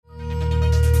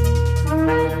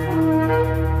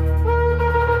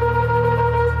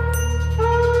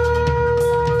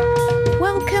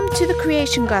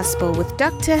Creation Gospel with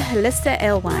Dr. Hollisa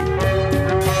Alewine.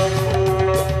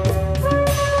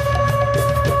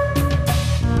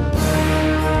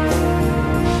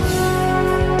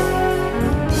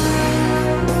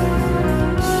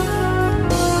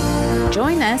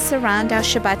 Join us around our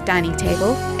Shabbat dining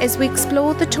table as we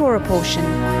explore the Torah portion.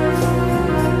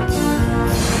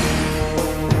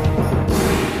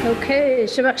 Okay,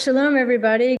 Shabbat Shalom,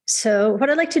 everybody. So what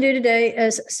I'd like to do today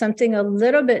is something a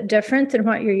little bit different than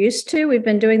what you're used to. We've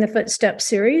been doing the Footsteps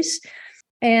series.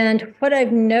 And what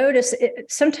I've noticed,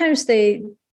 sometimes they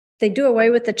do away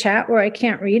with the chat where I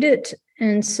can't read it.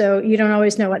 And so you don't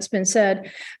always know what's been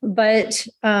said. But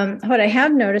what I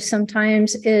have noticed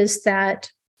sometimes is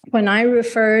that when I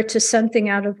refer to something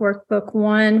out of Workbook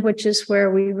 1, which is where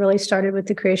we really started with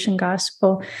the Creation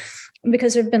Gospel,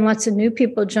 because there have been lots of new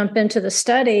people jump into the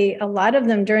study, a lot of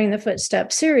them during the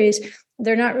Footsteps series,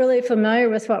 they're not really familiar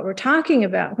with what we're talking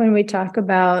about when we talk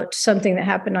about something that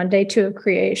happened on day 2 of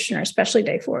creation, or especially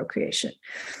day 4 of creation.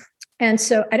 And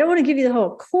so I don't want to give you the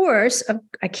whole course.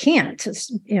 I can't.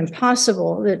 It's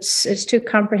impossible. It's too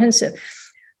comprehensive.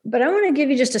 But I want to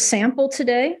give you just a sample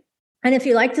today. And if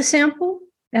you like the sample,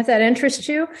 if that interests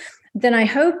you, then I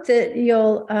hope that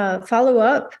you'll follow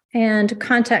up and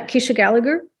contact Keisha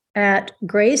Gallagher at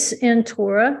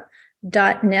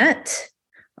graceintorah.net.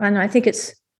 And I think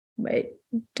it's, wait,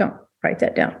 don't write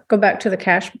that down. Go back to the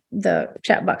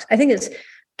chat box. I think it's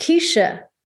Keisha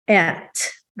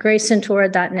at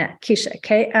graceintorah.net. Keisha,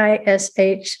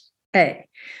 K-I-S-H-A.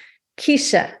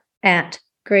 Keisha at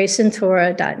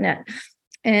graceintorah.net.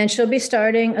 And she'll be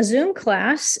starting a Zoom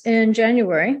class in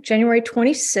January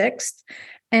 26th.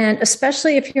 And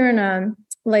especially if you're in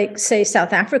say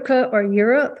South Africa or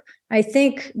Europe, I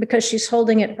think because she's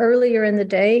holding it earlier in the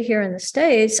day here in the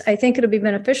States, I think it'll be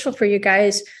beneficial for you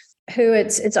guys who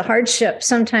it's a hardship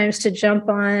sometimes to jump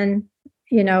on,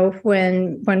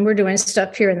 when we're doing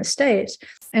stuff here in the States.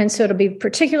 And so it'll be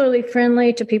particularly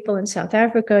friendly to people in South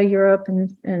Africa, Europe,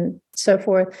 and so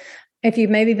forth, if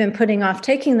you've maybe been putting off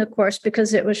taking the course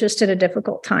because it was just at a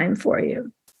difficult time for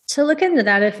you. So look into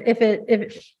that. If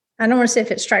I don't want to say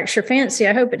if it strikes your fancy,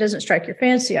 I hope it doesn't strike your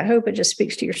fancy. I hope it just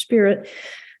speaks to your spirit.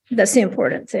 That's the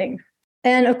important thing.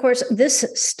 And of course, this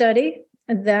study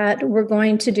that we're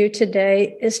going to do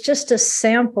today is just a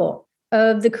sample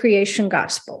of the Creation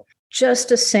Gospel,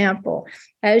 just a sample.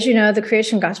 As you know, the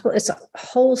Creation Gospel is a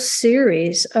whole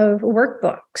series of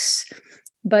workbooks,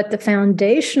 but the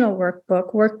foundational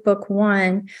workbook, Workbook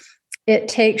 1, it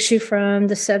takes you from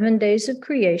the 7 days of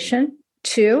creation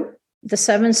to the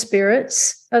 7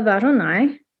 spirits of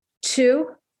Adonai,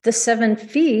 to the 7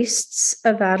 feasts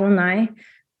of Adonai,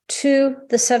 to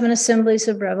the 7 assemblies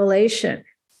of Revelation.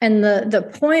 And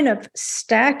the point of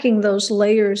stacking those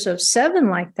layers of 7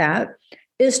 like that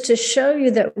is to show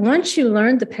you that once you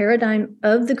learn the paradigm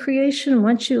of the creation,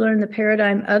 once you learn the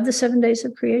paradigm of the 7 days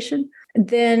of creation,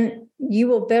 then you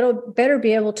will better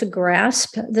be able to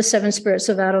grasp the 7 spirits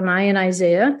of Adonai in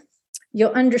Isaiah.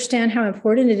 You'll understand how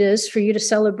important it is for you to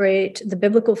celebrate the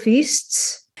biblical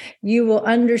feasts. You will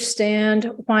understand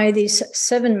why these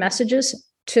 7 messages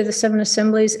to the 7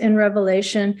 assemblies in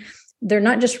Revelation, they're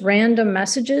not just random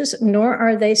messages, nor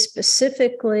are they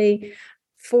specifically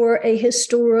for a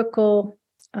historical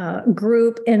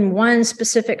group in one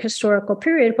specific historical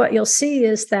period. What you'll see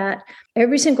is that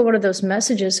every single one of those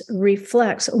messages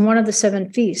reflects one of the 7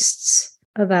 feasts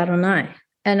of Adonai.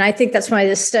 And I think that's why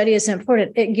this study is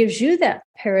important. It gives you that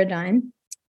paradigm.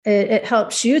 It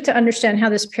helps you to understand how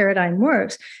this paradigm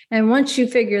works. And once you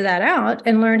figure that out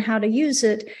and learn how to use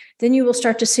it, then you will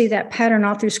start to see that pattern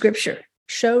all through Scripture,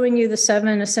 showing you the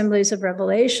 7 assemblies of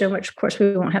Revelation, which, of course,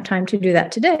 we won't have time to do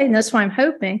that today. And that's why I'm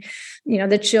hoping,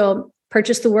 that you'll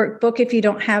purchase the workbook if you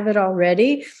don't have it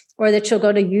already, or that you'll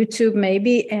go to YouTube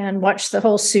maybe and watch the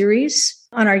whole series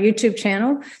on our YouTube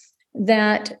channel,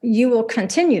 that you will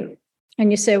continue. And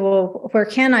you say, well, where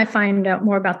can I find out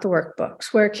more about the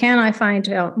workbooks? Where can I find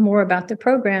out more about the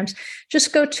programs?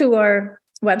 Just go to our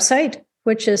website,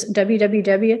 which is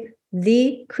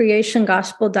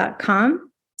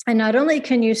www.thecreationgospel.com. And not only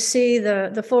can you see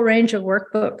the full range of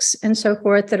workbooks and so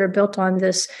forth that are built on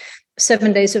this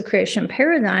 7 days of creation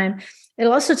paradigm,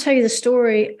 it'll also tell you the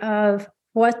story of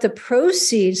what the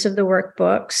proceeds of the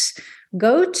workbooks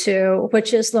go to,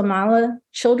 which is Lamala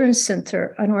Children's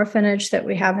Center, an orphanage that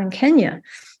we have in Kenya.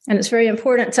 And it's very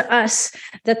important to us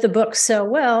that the books sell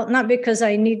well, not because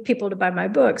I need people to buy my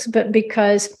books, but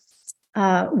because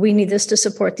we need this to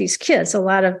support these kids. A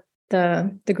lot of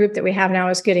the group that we have now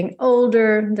is getting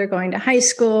older. They're going to high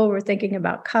school. We're thinking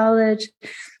about college.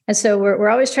 And so we're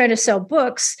always trying to sell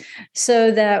books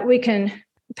so that we can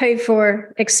pay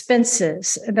for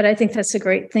expenses. But I think that's a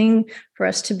great thing for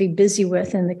us to be busy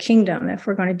with in the kingdom. If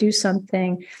we're going to do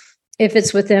something, if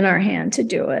it's within our hand to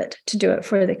do it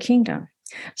for the kingdom.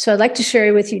 So I'd like to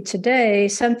share with you today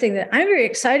something that I'm very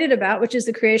excited about, which is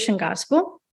the creation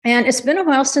gospel. And it's been a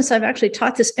while since I've actually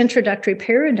taught this introductory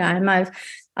paradigm.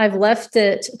 I've left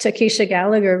it to Keisha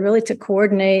Gallagher really to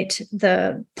coordinate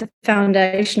the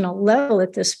foundational level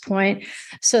at this point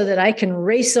so that I can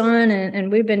race on.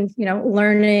 And we've been,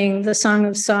 learning the Song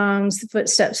of Songs, the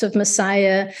Footsteps of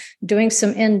Messiah, doing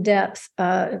some in-depth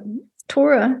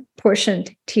Torah portion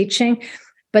teaching.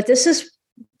 But this is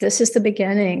the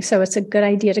beginning. So it's a good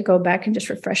idea to go back and just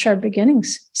refresh our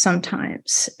beginnings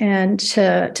sometimes and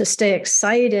to stay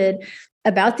excited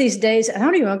about these days. I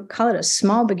don't even call it a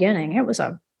small beginning. It was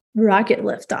a rocket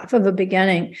liftoff of a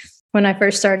beginning when I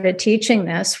first started teaching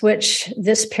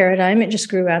this paradigm, it just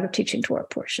grew out of teaching Torah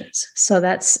portions. So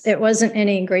it wasn't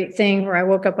any great thing where I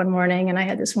woke up one morning and I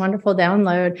had this wonderful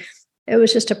download. It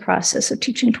was just a process of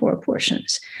teaching Torah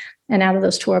portions. And out of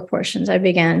those Torah portions, I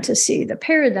began to see the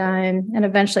paradigm and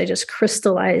eventually just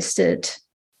crystallized it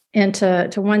into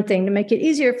one thing to make it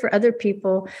easier for other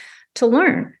people to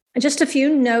learn. Just a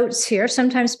few notes here.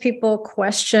 Sometimes people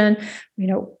question,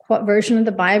 what version of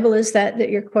the Bible is that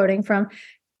you're quoting from?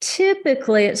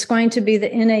 Typically, it's going to be the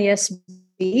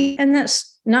NASB. And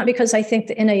that's not because I think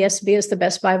the NASB is the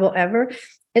best Bible ever.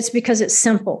 It's because it's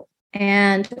simple.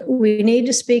 And we need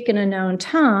to speak in a known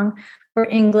tongue for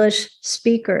English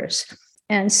speakers.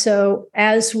 And so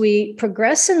as we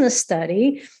progress in the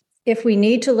study, if we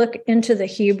need to look into the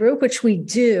Hebrew, which we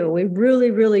do, we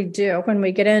really, really do, when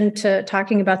we get into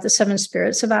talking about the seven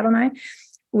spirits of Adonai,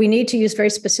 we need to use very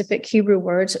specific Hebrew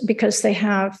words because they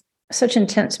have such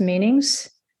intense meanings.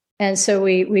 And so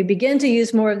we begin to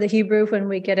use more of the Hebrew when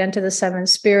we get into the seven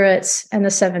spirits and the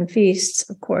seven feasts,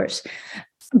 of course.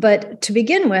 But to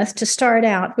begin with, to start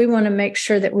out, we want to make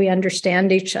sure that we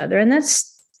understand each other. And that's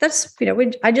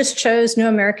I just chose New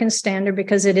American Standard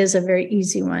because it is a very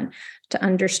easy one to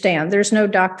understand. There's no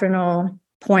doctrinal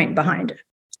point behind it.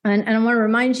 And I want to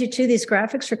remind you, too, these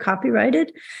graphics are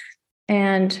copyrighted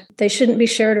and they shouldn't be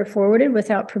shared or forwarded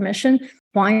without permission.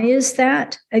 Why is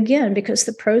that? Again, because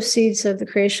the proceeds of the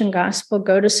creation gospel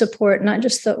go to support not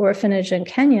just the orphanage in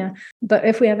Kenya, but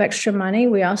if we have extra money,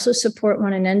 we also support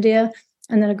one in India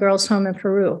and then a girls' home in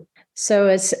Peru.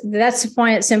 So that's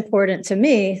why it's important to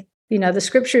me. The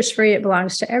scripture is free, it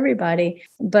belongs to everybody.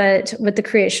 But with the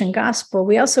creation gospel,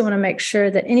 we also want to make sure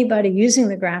that anybody using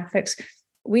the graphics,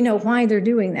 we know why they're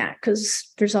doing that,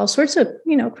 because there's all sorts of,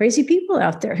 crazy people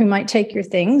out there who might take your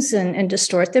things and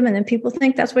distort them. And then people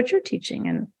think that's what you're teaching.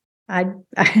 And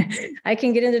I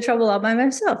can get into trouble all by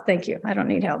myself. Thank you. I don't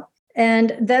need help.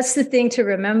 And that's the thing to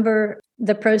remember.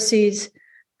 The proceeds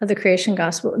of the creation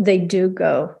gospel, they do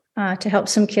go to help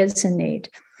some kids in need.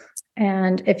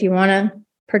 And if you want to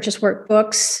purchase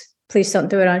workbooks, please don't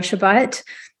do it on Shabbat,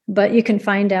 but you can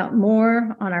find out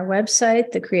more on our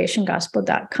website,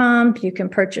 thecreationgospel.com. You can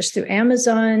purchase through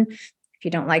Amazon. If you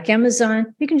don't like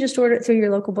Amazon, you can just order it through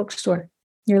your local bookstore.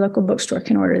 Your local bookstore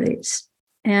can order these.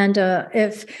 And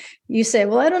if you say,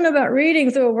 well, I don't know about reading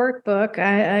through a workbook,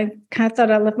 I kind of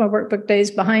thought I left my workbook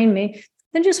days behind me,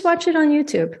 then just watch it on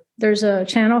YouTube. There's a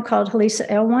channel called Hollisa,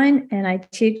 Alewine, and I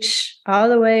teach all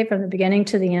the way from the beginning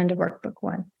to the end of workbook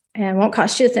 1. And it won't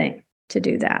cost you a thing to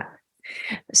do that.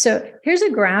 So here's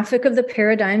a graphic of the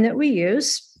paradigm that we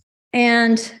use.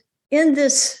 And in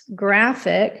this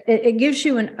graphic, it gives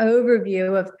you an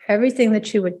overview of everything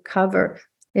that you would cover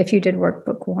if you did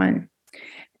workbook 1.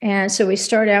 And so we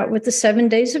start out with the 7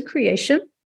 days of creation.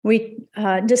 We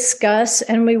discuss,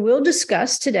 and we will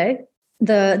discuss today,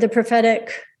 the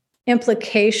prophetic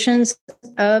implications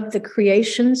of the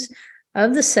creations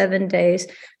of the 7 days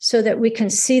so that we can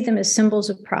see them as symbols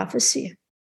of prophecy.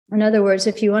 In other words,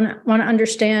 if you want to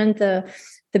understand the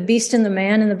beast and the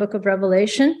man in the book of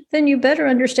Revelation, then you better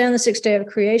understand the 6th day of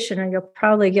creation or you'll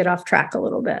probably get off track a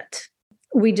little bit.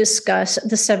 We discuss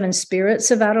the 7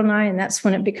 spirits of Adonai, and that's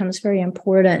when it becomes very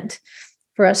important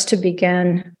for us to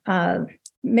begin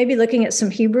maybe looking at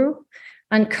some Hebrew,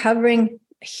 uncovering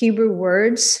Hebrew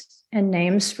words and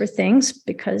names for things,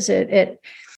 because it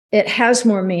has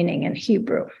more meaning in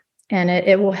Hebrew, and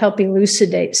it will help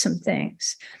elucidate some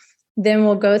things. Then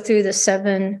we'll go through the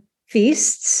 7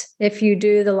 feasts if you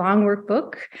do the long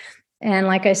workbook. And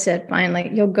like I said,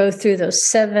 finally, you'll go through those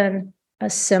 7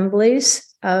 assemblies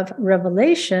of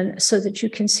Revelation so that you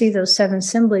can see those 7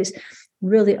 assemblies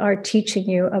really are teaching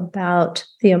you about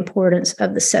the importance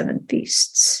of the 7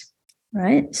 feasts,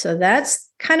 right? So that's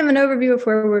kind of an overview of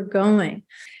where we're going.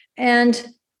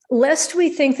 And lest we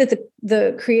think that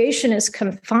the creation is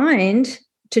confined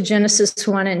to Genesis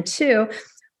 1 and 2,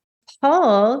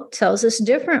 Paul tells us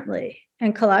differently.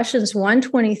 In Colossians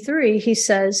 1:23, he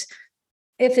says,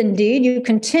 if indeed you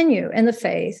continue in the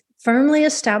faith, firmly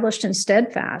established and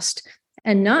steadfast,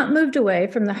 and not moved away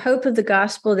from the hope of the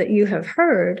gospel that you have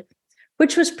heard,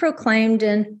 which was proclaimed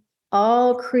in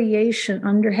all creation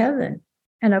under heaven,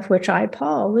 and of which I,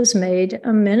 Paul, was made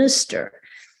a minister.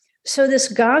 So this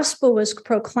gospel was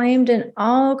proclaimed in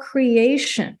all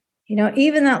creation.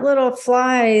 Even that little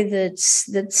fly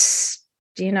that's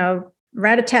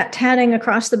rat-a-tat-tatting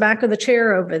across the back of the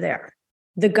chair over there.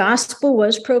 The gospel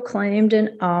was proclaimed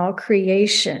in all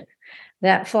creation.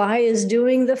 That fly is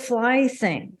doing the fly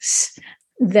things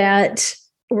that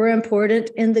were important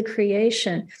in the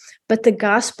creation. But the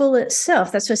gospel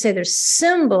itself, that's why I say there's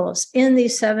symbols in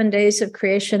these 7 days of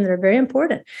creation that are very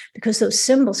important, because those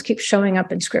symbols keep showing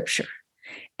up in Scripture.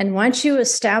 And once you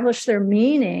establish their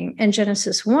meaning in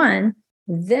Genesis 1,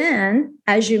 then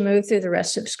as you move through the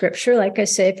rest of Scripture, like I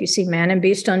say, if you see man and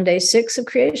beast on day 6 of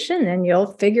creation, then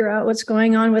you'll figure out what's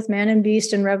going on with man and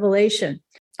beast in Revelation,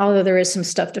 although there is some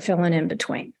stuff to fill in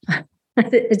between.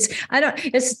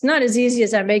 It's not as easy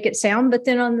as I make it sound, but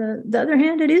then on the other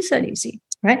hand, it is that easy,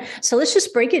 right? So let's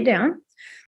just break it down.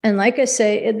 And like I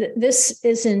say, this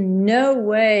is in no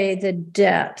way the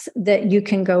depth that you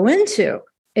can go into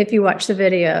if you watch the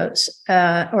videos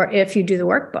or if you do the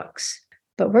workbooks.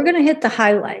 But we're going to hit the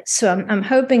highlights. So I'm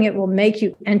hoping it will make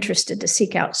you interested to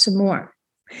seek out some more.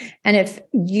 And if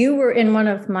you were in one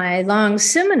of my long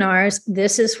seminars,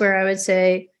 this is where I would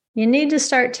say you need to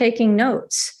start taking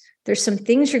notes. There's some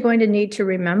things you're going to need to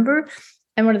remember.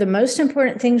 And one of the most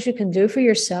important things you can do for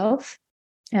yourself,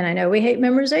 and I know we hate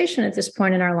memorization at this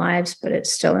point in our lives, but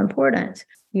it's still important.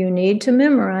 You need to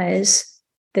memorize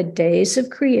the days of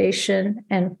creation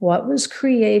and what was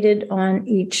created on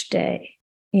each day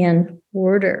in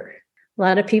order. A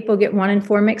lot of people get 1 and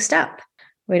 4 mixed up.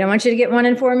 We don't want you to get 1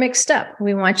 and 4 mixed up.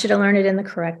 We want you to learn it in the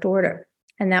correct order.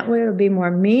 And that way it'll be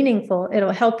more meaningful.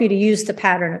 It'll help you to use the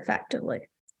pattern effectively.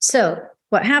 So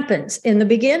what happens? In the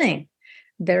beginning,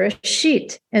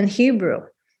 Bereshit in Hebrew.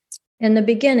 In the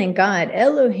beginning, God,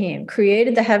 Elohim,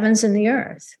 created the heavens and the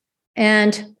earth.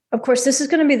 And of course, this is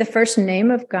going to be the first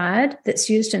name of God that's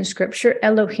used in Scripture,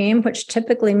 Elohim, which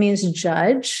typically means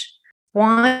judge.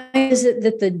 Why is it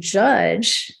that the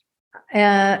judge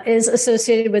is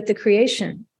associated with the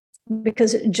creation?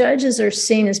 Because judges are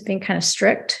seen as being kind of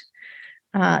strict,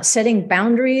 setting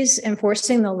boundaries,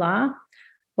 enforcing the law.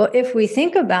 Well, if we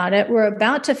think about it, we're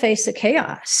about to face a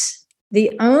chaos.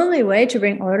 The only way to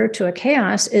bring order to a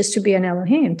chaos is to be an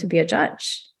Elohim, to be a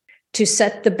judge, to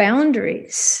set the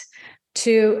boundaries,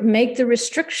 to make the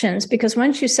restrictions. Because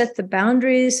once you set the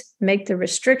boundaries, make the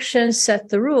restrictions, set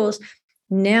the rules,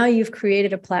 now you've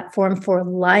created a platform for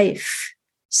life.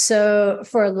 So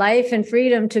for life and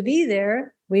freedom to be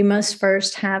there, we must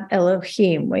first have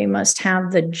Elohim. We must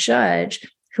have the judge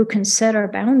who can set our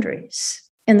boundaries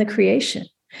in the creation.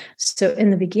 So in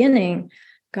the beginning,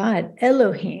 God,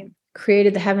 Elohim,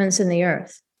 created the heavens and the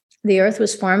earth. The earth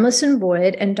was formless and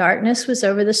void, and darkness was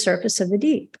over the surface of the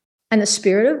deep. And the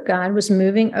Spirit of God was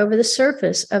moving over the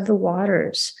surface of the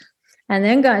waters. And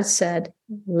then God said,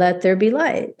 "Let there be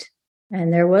light."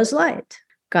 And there was light.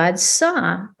 God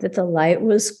saw that the light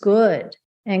was good,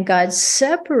 and God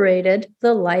separated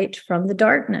the light from the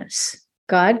darkness.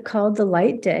 God called the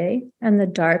light day, and the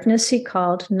darkness he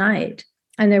called night.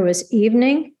 And there was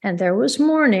evening, and there was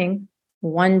morning,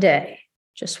 one day.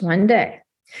 Just one day.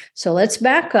 So let's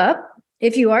back up.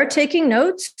 If you are taking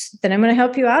notes, then I'm going to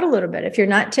help you out a little bit. If you're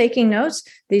not taking notes,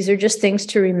 these are just things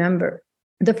to remember.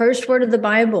 The first word of the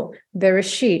Bible,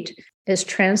 Bereshit, is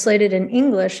translated in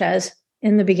English as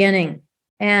in the beginning.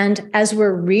 And as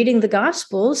we're reading the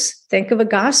Gospels, think of a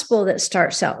gospel that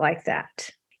starts out like that.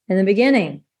 In the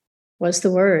beginning was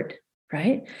the Word,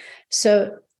 right?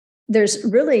 So there's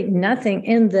really nothing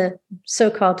in the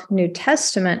so-called New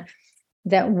Testament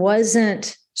that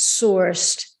wasn't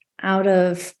sourced out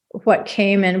of what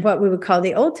came in what we would call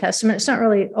the Old Testament. It's not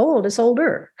really old, it's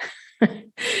older.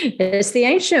 It's the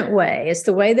ancient way. It's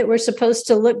the way that we're supposed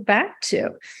to look back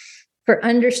to for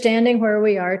understanding where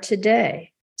we are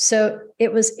today. So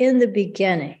it was in the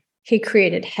beginning. He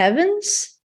created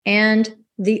heavens and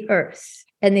the earth.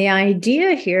 And the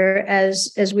idea here,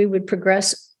 as we would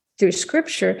progress through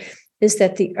Scripture, is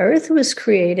that the earth was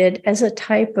created as a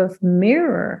type of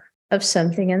mirror of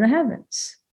something in the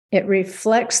heavens. It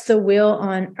reflects the will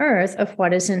on earth of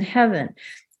what is in heaven.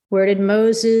 Where did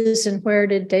Moses and where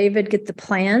did David get the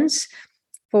plans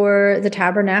for the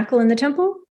tabernacle and the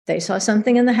temple? They saw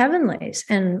something in the heavenlies,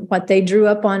 and what they drew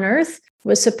up on earth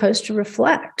was supposed to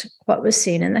reflect what was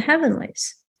seen in the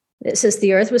heavenlies. It says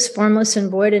the earth was formless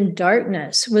and void, and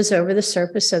darkness was over the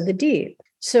surface of the deep.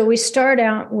 So we start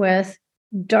out with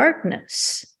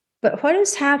darkness. But what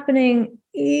is happening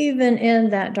even in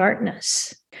that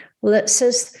darkness? Well, it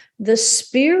says the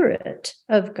Spirit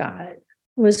of God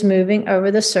was moving over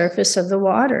the surface of the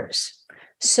waters.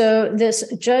 So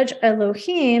this judge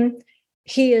Elohim,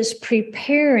 he is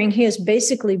preparing, he is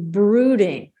basically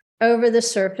brooding over the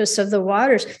surface of the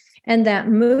waters. And that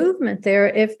movement there,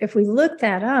 if we look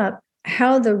that up,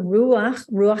 how the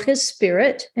ruach is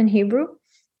spirit in Hebrew,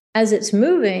 as it's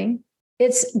moving,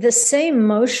 it's the same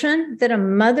motion that a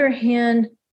mother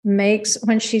hen makes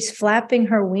when she's flapping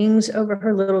her wings over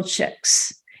her little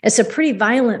chicks. It's a pretty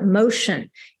violent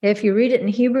motion. If you read it in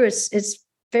Hebrew, it's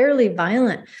fairly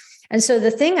violent. And so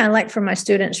the thing I like for my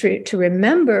students to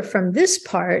remember from this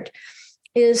part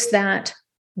is that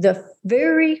the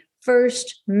very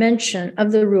first mention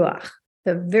of the Ruach,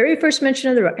 and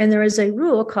there is a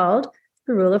rule called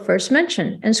the rule of first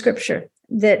mention in Scripture,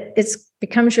 that it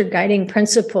becomes your guiding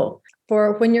principle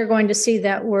for when you're going to see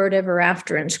that word ever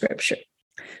after in Scripture.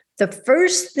 The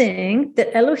first thing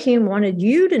that Elohim wanted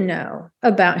you to know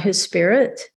about his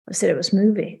Spirit was that it was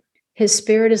moving. His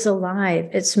Spirit is alive.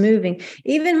 It's moving.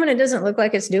 Even when it doesn't look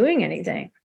like it's doing anything,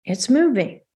 it's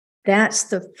moving. That's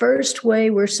the first way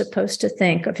we're supposed to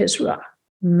think of his Ruach,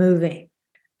 moving.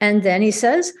 And then he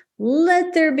says,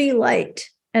 let there be light.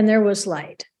 And there was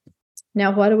light.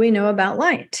 Now, what do we know about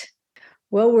light?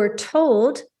 Well, we're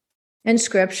told in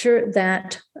Scripture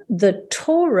that the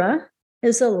Torah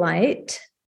is a light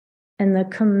and the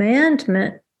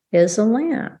commandment is a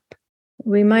lamp.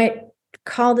 We might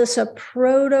call this a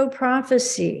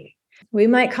proto-prophecy. We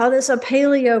might call this a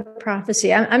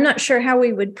paleo-prophecy. I'm not sure how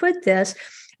we would put this,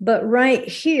 but right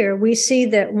here we see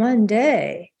that one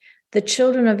day the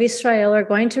children of Israel are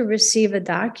going to receive a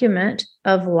document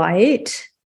of light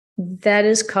that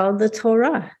is called the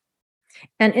Torah.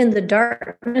 And in the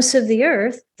darkness of the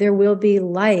earth, there will be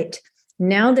light.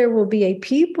 Now there will be a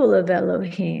people of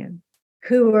Elohim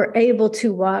who are able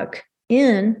to walk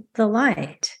in the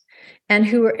light and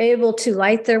who are able to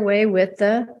light their way with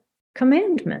the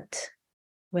commandment,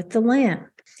 with the lamp.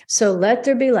 So let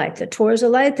there be light. The Torah is a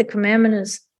light. The commandment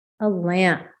is a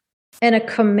lamp. And a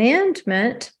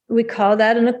commandment, we call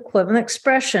that an equivalent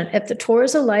expression. If the Torah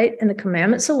is a light and the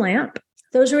commandment's a lamp,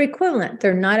 those are equivalent.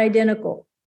 They're not identical.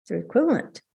 They're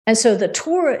equivalent. And so the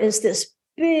Torah is this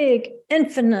big,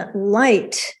 infinite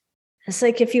light. It's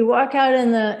like if you walk out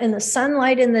in the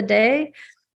sunlight in the day,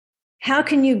 how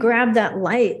can you grab that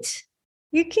light?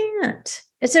 You can't.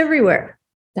 It's everywhere.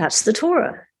 That's the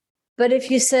Torah. But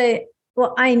if you say,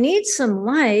 well, I need some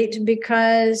light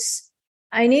because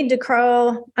I need to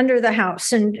crawl under the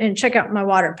house and check out my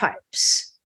water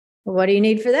pipes. Well, what do you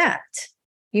need for that?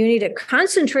 You need a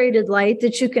concentrated light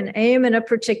that you can aim in a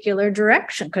particular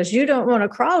direction because you don't want to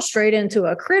crawl straight into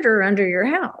a critter under your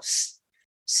house.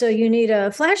 So you need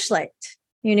a flashlight.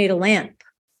 You need a lamp.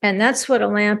 And that's what a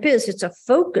lamp is. It's a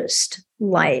focused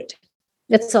light.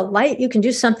 It's a light you can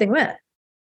do something with.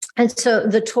 And so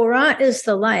the Torah is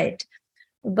the light,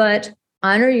 but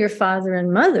honor your father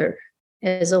and mother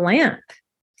is a lamp.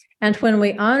 And when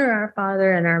we honor our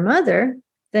father and our mother,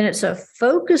 then it's a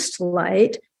focused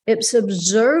light. It's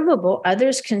observable.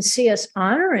 Others can see us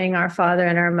honoring our father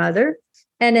and our mother.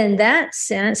 And in that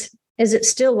sense, is it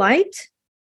still light?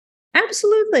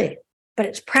 Absolutely. But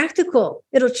it's practical.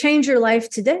 It'll change your life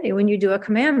today when you do a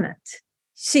commandment.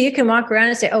 See, you can walk around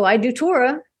and say, oh, I do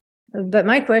Torah. But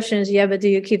my question is, yeah, but do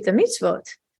you keep the mitzvot?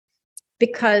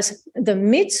 Because the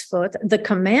mitzvot, the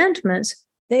commandments,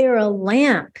 they are a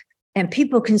lamp. And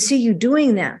people can see you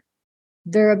doing them.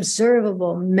 They're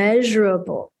observable,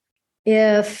 measurable.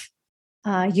 If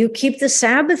you keep the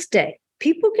Sabbath day,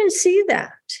 people can see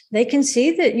that. They can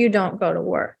see that you don't go to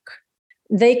work.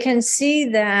 They can see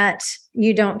that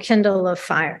you don't kindle a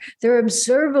fire. There are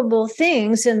observable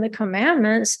things in the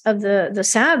commandments of the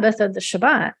Sabbath, of the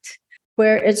Shabbat,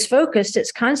 where it's focused,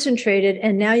 it's concentrated,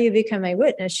 and now you become a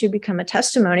witness. You become a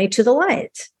testimony to the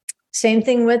light. Same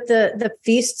thing with the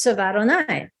feasts of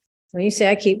Adonai. When you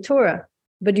say, I keep Torah,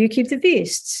 but do you keep the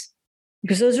feasts?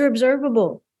 Because those are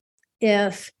observable.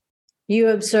 If you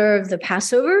observe the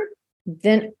Passover,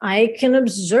 then I can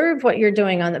observe what you're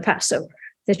doing on the Passover,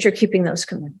 that you're keeping those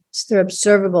commandments. They're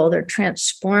observable, they're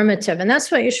transformative. And that's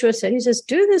what Yeshua said. He says,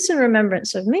 do this in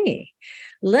remembrance of me.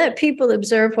 Let people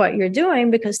observe what you're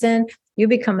doing, because then you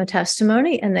become a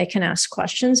testimony and they can ask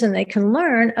questions and they can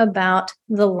learn about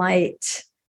the light.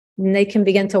 And they can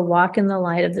begin to walk in the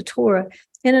light of the Torah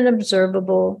in an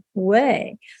observable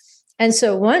way. And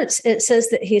so once it says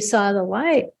that he saw the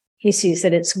light, he sees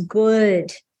that it's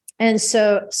good. And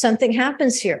so something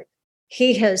happens here.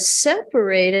 he has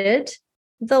separated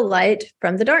the light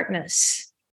from the darkness.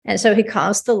 And so he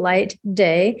calls the light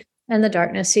day, and the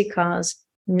darkness he calls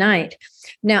night.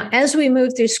 Now, as we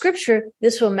move through scripture,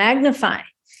 this will magnify.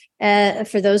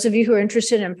 For those of you who are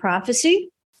interested in prophecy,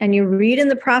 and you read in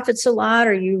the prophets a lot,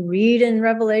 or you read in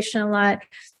Revelation a lot,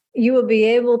 you will be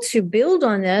able to build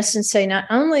on this and say, not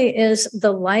only is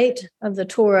the light of the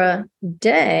Torah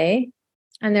day,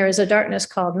 and there is a darkness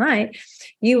called night,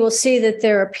 you will see that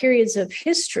there are periods of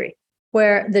history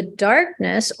where the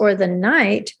darkness or the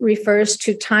night refers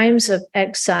to times of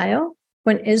exile,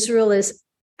 when Israel is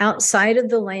outside of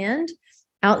the land,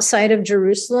 outside of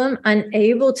Jerusalem,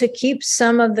 unable to keep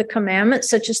some of the commandments,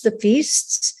 such as the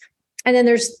feasts. And then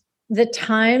there's the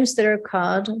times that are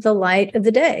called the light of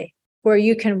the day, where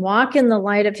you can walk in the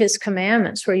light of his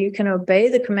commandments, where you can obey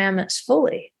the commandments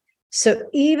fully. So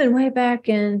even way back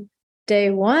in day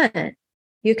one,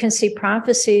 you can see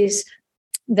prophecies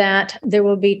that there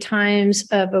will be times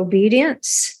of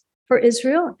obedience for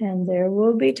Israel, and there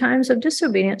will be times of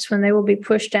disobedience when they will be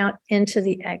pushed out into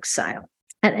the exile.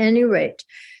 At any rate,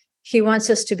 he wants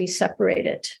us to be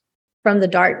separated from the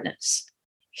darkness.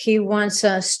 He wants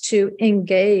us to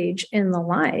engage in the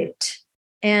light.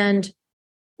 And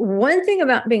one thing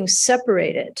about being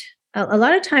separated, a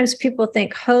lot of times people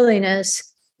think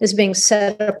holiness is being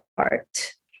set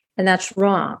apart, and that's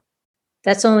wrong.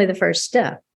 That's only the first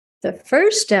step. The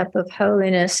first step of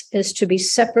holiness is to be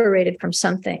separated from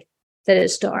something that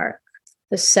is dark.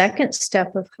 The second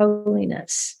step of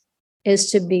holiness is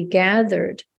to be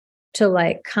gathered to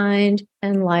like kind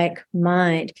and like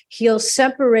mind. He'll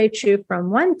separate you from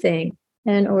one thing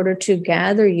in order to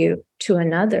gather you to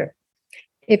another.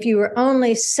 If you were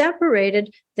only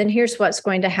separated, then here's what's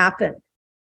going to happen.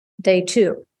 Day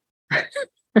two.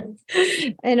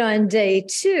 And on day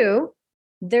two,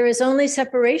 there is only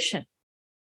separation.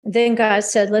 Then God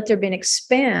said, let there be an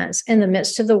expanse in the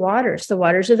midst of the waters of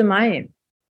the Mayim,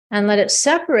 and let it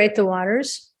separate the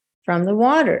waters from the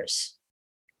waters.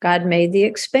 God made the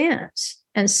expanse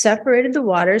and separated the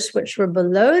waters which were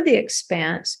below the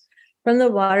expanse from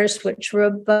the waters which were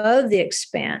above the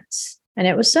expanse. And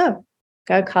it was so.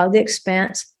 God called the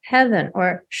expanse heaven,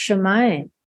 or Shemayim.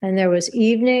 And there was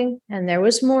evening and there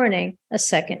was morning, a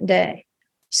second day.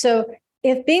 So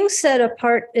if being set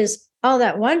apart is all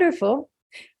that wonderful,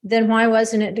 then why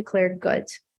wasn't it declared good?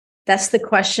 That's the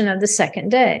question of the second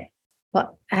day.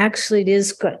 Well, actually, it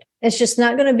is good. It's just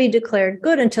not going to be declared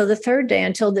good until the third day,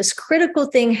 until this critical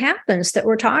thing happens that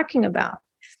we're talking about.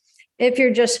 If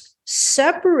you're just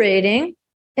separating,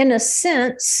 in a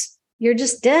sense, you're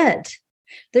just dead.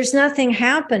 There's nothing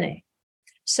happening.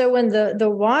 So when the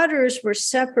waters were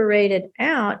separated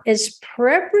out, it's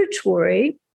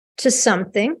preparatory to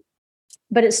something,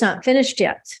 but it's not finished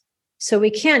yet. So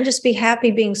we can't just be happy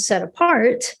being set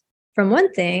apart from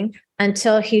one thing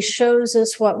until he shows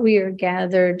us what we are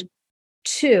gathered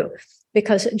to.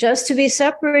 Because just to be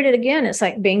separated again, it's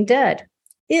like being dead.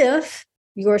 If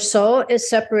your soul is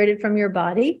separated from your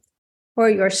body, or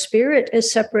your spirit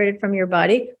is separated from your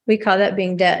body, we call that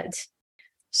being dead.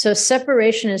 So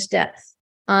separation is death,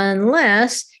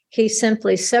 unless he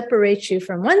simply separates you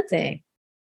from one thing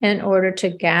in order to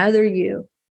gather you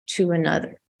to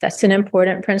another. That's an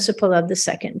important principle of the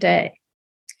second day.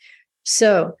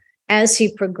 So as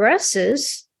he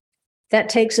progresses, that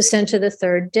takes us into the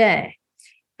third day.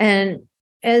 And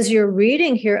as you're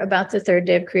reading here about the third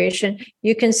day of creation,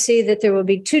 you can see that there will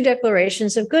be two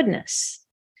declarations of goodness.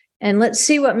 And let's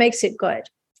see what makes it good.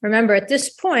 Remember, at this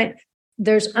point,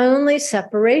 there's only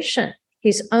separation.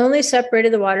 He's only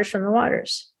separated the waters from the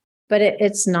waters, but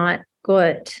it's not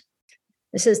good.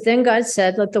 It says, then God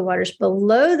said, let the waters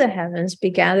below the heavens be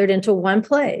gathered into one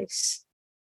place,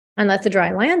 and let the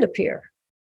dry land appear.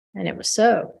 And it was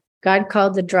so. God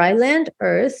called the dry land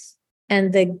earth,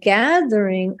 and the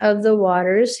gathering of the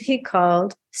waters he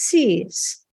called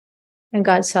seas. And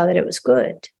God saw that it was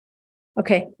good.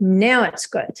 Okay, now it's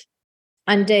good.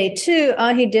 On day two,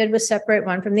 all he did was separate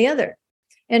one from the other.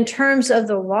 In terms of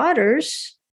the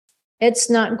waters, it's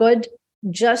not good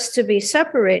just to be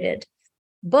separated,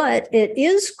 but it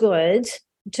is good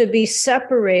to be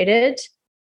separated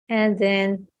and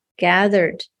then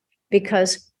gathered,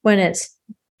 because when it's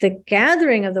the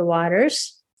gathering of the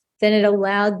waters, then it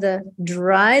allowed the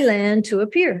dry land to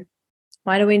appear.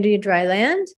 Why do we need dry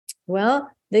land? Well,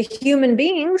 the human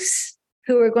beings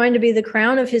who are going to be the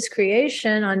crown of his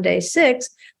creation on day 6,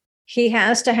 he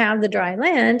has to have the dry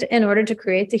land in order to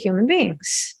create the human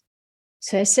beings.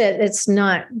 So I said, it's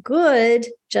not good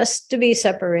just to be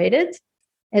separated.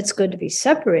 It's good to be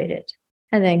separated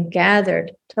and then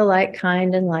gathered to like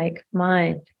kind and like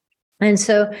mind. And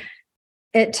so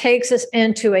it takes us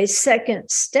into a second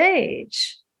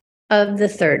stage of the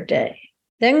third day.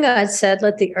 Then God said,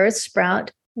 let the earth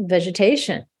sprout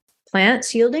vegetation,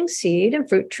 plants yielding seed and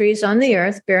fruit trees on the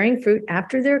earth, bearing fruit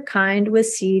after their kind with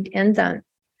seed in them.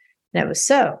 And it was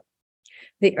so.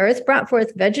 The earth brought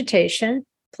forth vegetation,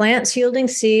 plants yielding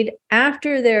seed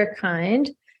after their kind,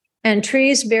 and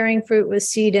trees bearing fruit with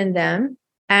seed in them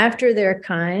after their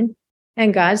kind.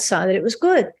 And God saw that it was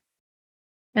good.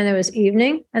 And there was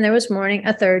evening and there was morning,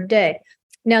 a third day.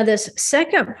 Now, this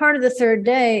second part of the third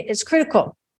day is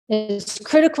critical. It's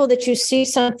critical that you see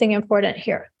something important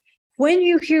here. When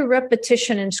you hear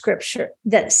repetition in scripture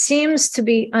that seems to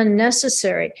be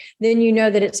unnecessary, then you know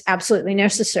that it's absolutely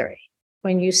necessary.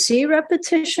 When you see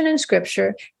repetition in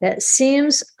scripture that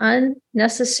seems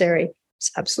unnecessary,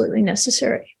 it's absolutely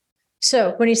necessary.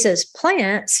 So when he says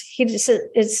plants, he's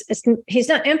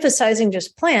not emphasizing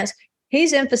just plants.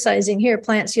 He's emphasizing here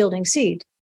plants yielding seed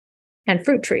and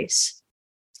fruit trees.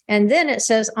 And then it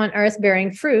says on earth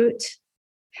bearing fruit.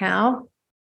 How?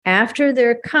 After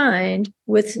their kind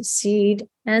with seed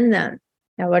in them.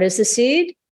 Now, what is the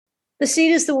seed? The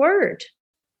seed is the word.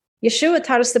 Yeshua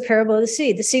taught us the parable of the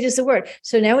seed. The seed is the word.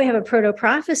 So now we have a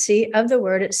proto-prophecy of the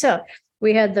word itself.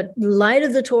 We had the light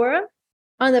of the Torah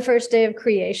on the first day of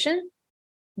creation.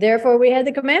 Therefore, we had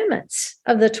the commandments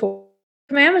of the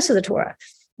Torah.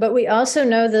 But we also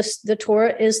know this: the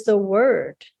Torah is the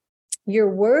word. Your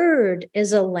word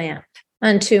is a lamp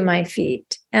unto my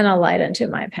feet and a light unto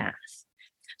my path.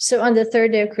 So on the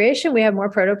third day of creation, we have more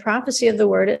proto-prophecy of the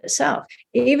word itself.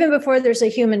 Even before there's a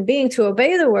human being to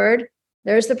obey the word,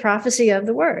 there's the prophecy of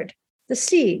the word, the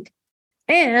seed.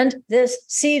 And this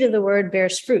seed of the word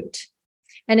bears fruit.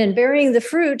 And in bearing the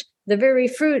fruit, the very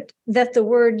fruit that the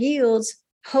word yields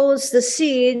holds the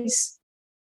seeds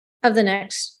of the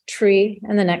next tree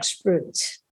and the next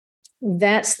fruit.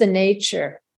 That's the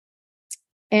nature.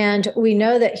 And we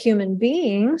know that human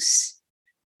beings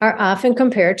are often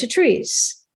compared to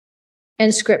trees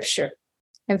in scripture.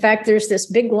 In fact, there's this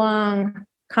big, long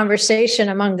conversation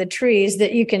among the trees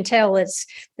that you can tell it's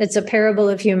a parable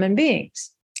of human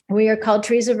beings. We are called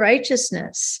trees of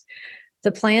righteousness,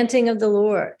 the planting of the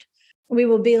Lord. We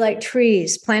will be like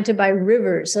trees planted by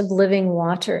rivers of living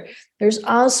water. There's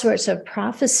all sorts of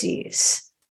prophecies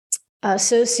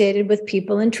associated with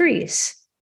people and trees.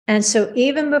 And so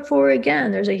even before,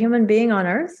 again, there's a human being on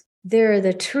earth, there are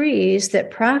the trees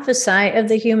that prophesy of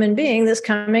the human being that's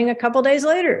coming a couple days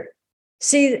later.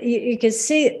 See, you can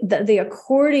see the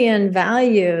accordion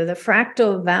value, the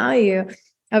fractal value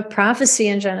of prophecy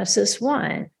in Genesis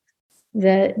 1,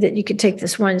 that you could take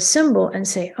this one symbol and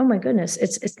say, oh my goodness,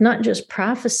 it's not just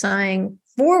prophesying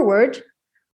forward,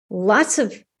 lots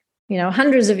of,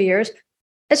 hundreds of years.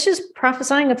 It's just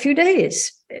prophesying a few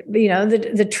days,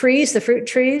 the trees, the fruit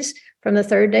trees from the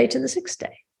third day to the sixth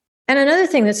day. And another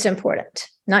thing that's important,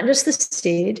 not just the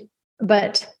seed,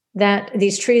 but that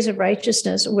these trees of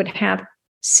righteousness would have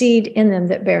seed in them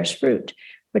that bears fruit,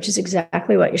 which is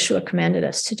exactly what Yeshua commanded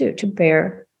us to do, to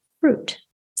bear fruit,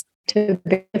 to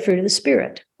bear the fruit of the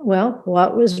Spirit. Well,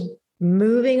 what was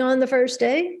moving on the first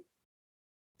day?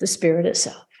 The Spirit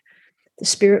itself. The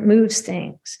Spirit moves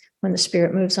things. When the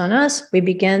Spirit moves on us, we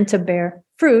begin to bear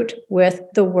fruit with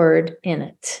the word in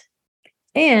it.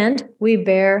 And we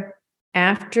bear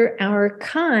after our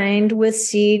kind with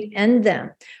seed in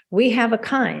them. We have a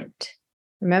kind.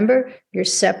 Remember, you're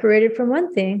separated from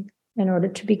one thing in order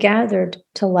to be gathered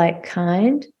to like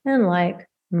kind and like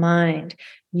mind.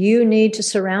 You need to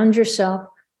surround yourself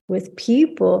with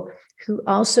people who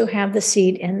also have the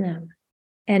seed in them.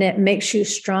 And it makes you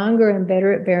stronger and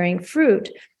better at bearing fruit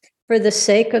for the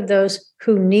sake of those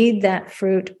who need that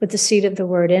fruit with the seed of the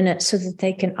word in it, so that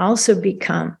they can also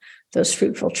become those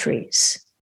fruitful trees.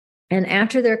 And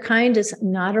after their kind is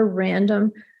not a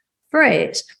random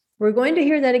phrase. We're going to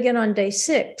hear that again on day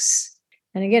 6.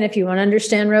 And again, if you want to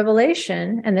understand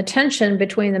Revelation and the tension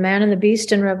between the man and the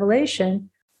beast in Revelation,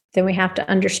 then we have to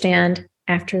understand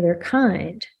after their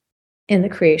kind in the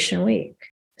creation week.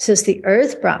 It says the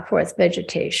earth brought forth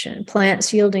vegetation,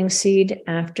 plants yielding seed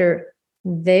after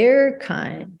their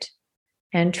kind,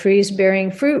 and trees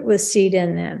bearing fruit with seed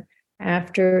in them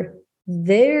after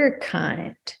their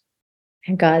kind.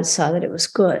 And God saw that it was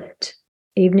good.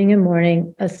 Evening and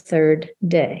morning, a third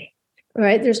day.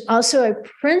 Right? There's also a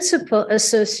principle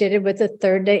associated with the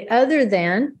third day other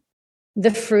than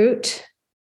the fruit,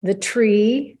 the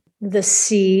tree, the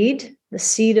seed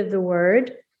of the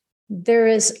word. There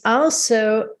is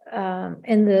also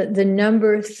in the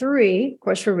number 3, of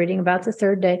course, we're reading about the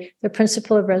third day, the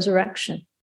principle of resurrection.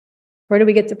 Where do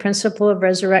we get the principle of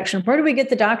resurrection? Where do we get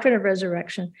the doctrine of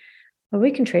resurrection? Well,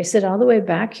 we can trace it all the way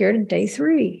back here to day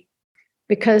 3.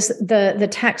 because the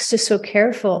text is so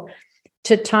careful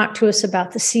to talk to us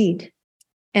about the seed.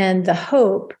 And the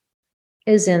hope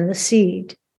is in the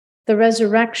seed. The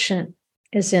resurrection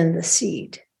is in the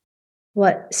seed.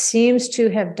 What seems to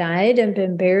have died and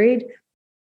been buried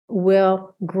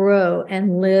will grow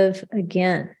and live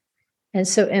again. And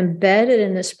so embedded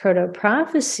in this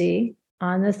proto-prophecy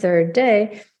on the third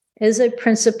day is a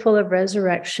principle of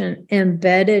resurrection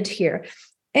embedded here.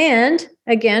 And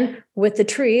again, with the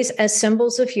trees as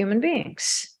symbols of human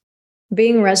beings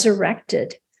being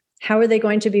resurrected. How are they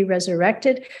going to be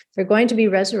resurrected? They're going to be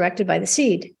resurrected by the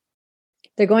seed.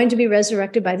 They're going to be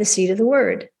resurrected by the seed of the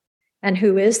word. And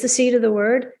who is the seed of the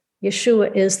word?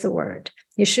 Yeshua is the word.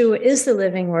 Yeshua is the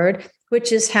living word,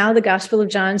 which is how the Gospel of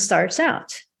John starts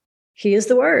out. He is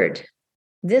the word.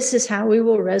 This is how we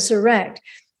will resurrect.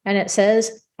 And it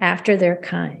says, after their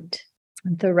kind.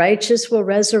 The righteous will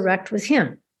resurrect with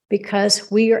him because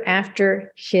we are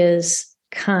after his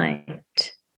kind.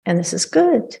 And this is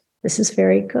good. This is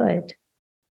very good.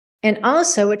 And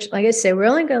also, which, like I say, we're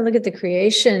only going to look at the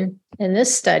creation in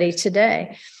this study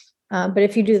today. But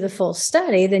if you do the full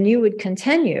study, then you would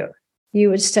continue. You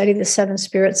would study the seven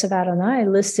spirits of Adonai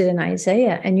listed in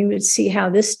Isaiah, and you would see how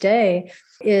this day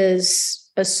is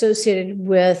associated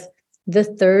with the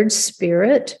third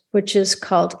spirit, which is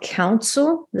called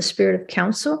counsel, the spirit of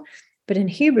counsel. But in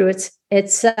Hebrew, it's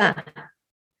Etzah.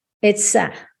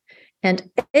 Etzah. And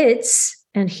Etz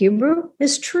in Hebrew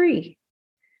is tree.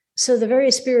 So the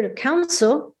very spirit of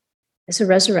counsel is a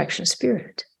resurrection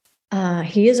spirit.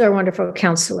 He is our wonderful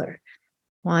counselor.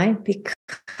 Why?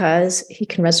 Because he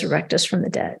can resurrect us from the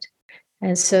dead.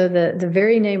 And so the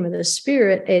very name of the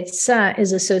spirit, Etzah,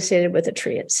 is associated with the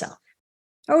tree itself.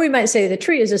 Or we might say the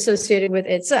tree is associated with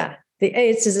Etzah. The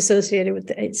Eitz is associated with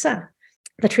the Etzah.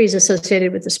 The tree is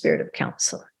associated with the spirit of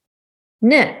counsel.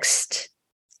 Next,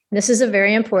 this is a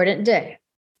very important day.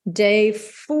 Day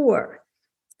 4.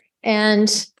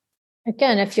 And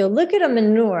again, if you look at a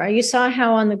menorah, you saw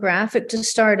how on the graphic to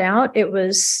start out, it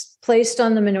was placed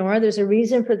on the menorah. There's a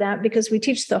reason for that because we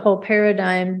teach the whole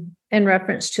paradigm in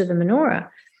reference to the menorah.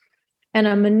 And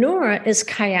a menorah is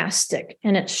chiastic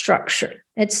in its structure.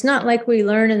 It's not like we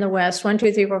learn in the West, 1,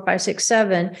 2, 3, 4, 5, 6,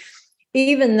 7,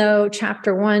 even though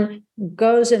chapter 1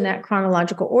 goes in that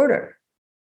chronological order.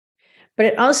 But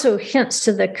it also hints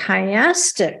to the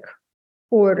chiastic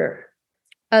order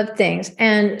of things.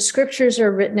 And scriptures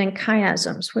are written in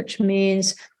chiasms, which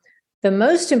means the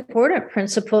most important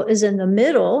principle is in the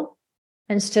middle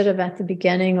instead of at the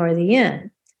beginning or the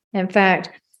end. In fact,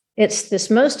 it's this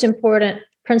most important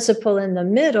principle in the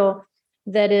middle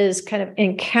that is kind of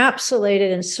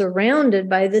encapsulated and surrounded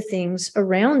by the things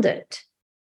around it.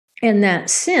 In that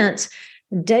sense,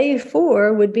 day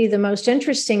 4 would be the most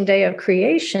interesting day of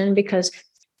creation because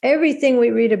everything we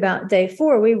read about day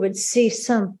 4, we would see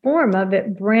some form of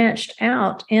it branched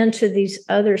out into these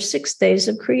other 6 days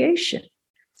of creation.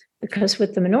 Because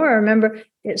with the menorah, remember,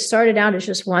 it started out as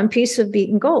just one piece of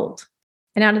beaten gold.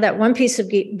 And out of that one piece of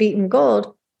beaten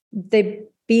gold, they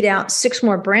beat out 6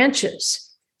 more branches.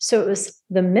 So it was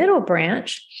the middle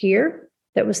branch here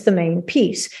that was the main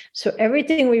piece. So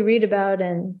everything we read about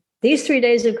in these 3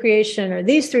 days of creation or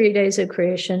these 3 days of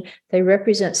creation, they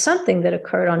represent something that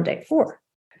occurred on day 4.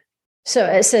 So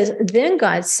it says, then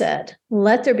God said,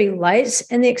 let there be lights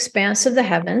in the expanse of the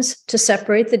heavens to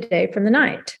separate the day from the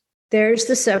night. There's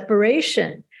the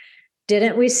separation.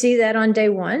 Didn't we see that on day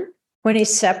 1 when he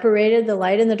separated the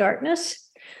light and the darkness?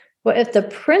 Well, if the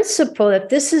principle, if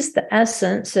this is the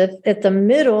essence, if the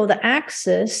middle, the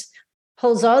axis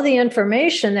holds all the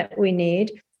information that we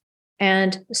need,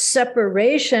 and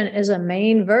separation is a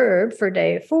main verb for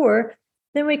day 4,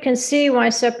 then we can see why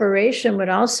separation would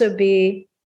also be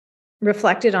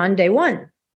reflected on day 1.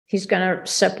 He's going to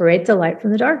separate the light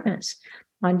from the darkness.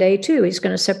 On day 2, he's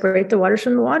going to separate the waters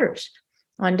from the waters.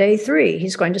 On day 3,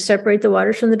 he's going to separate the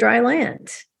waters from the dry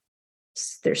land.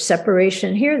 There's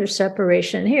separation here, there's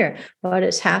separation here. What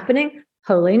is happening?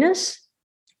 Holiness,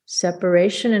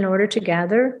 separation in order to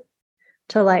gather,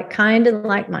 to like kind and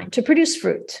like mind, to produce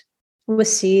fruit with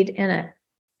seed in it.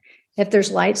 If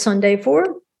there's lights on day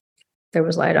 4, there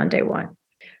was light on day 1.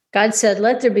 God said,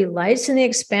 let there be lights in the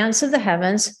expanse of the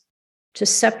heavens to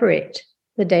separate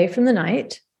the day from the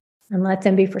night, and let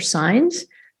them be for signs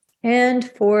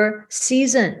and for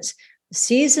seasons.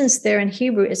 Seasons there in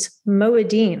Hebrew, it's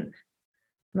moedim.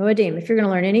 Moedim. If you're going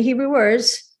to learn any Hebrew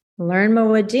words, learn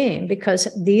moedim, because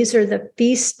these are the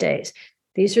feast days.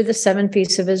 These are the 7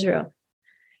 feasts of Israel.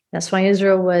 That's why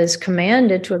Israel was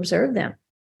commanded to observe them,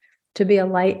 to be a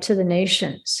light to the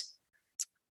nations.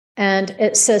 And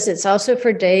it says it's also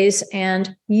for days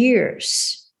and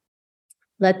years.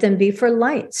 Let them be for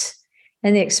lights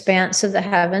and the expanse of the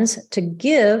heavens to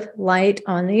give light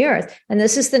on the earth. And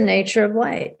this is the nature of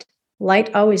light.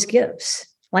 Light always gives.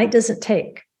 Light doesn't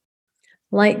take.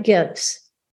 Light gives.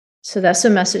 So that's a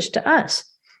message to us.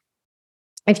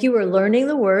 If you are learning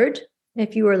the word,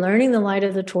 if you are learning the light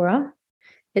of the Torah,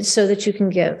 it's so that you can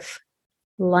give.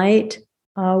 Light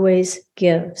always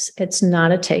gives. It's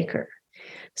not a taker.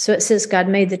 So it says God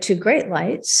made the two great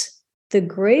lights, the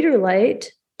greater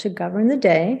light to govern the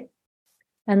day,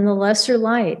 and the lesser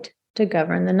light to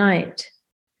govern the night.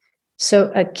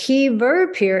 So a key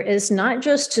verb here is not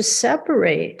just to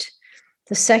separate.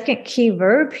 The second key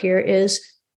verb here is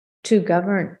to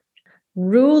govern.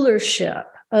 Rulership,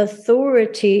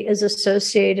 authority is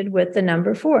associated with the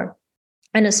number 4,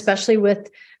 and especially with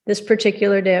this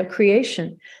particular day of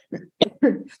creation.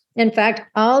 In fact,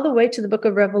 all the way to the book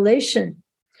of Revelation,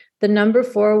 the number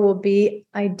 4 will be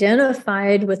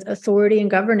identified with authority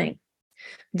and governing.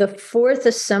 The 4th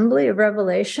assembly of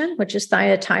Revelation, which is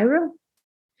Thyatira,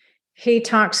 he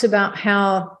talks about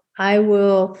how I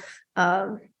will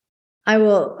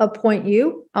appoint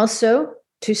you also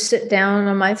to sit down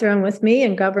on my throne with me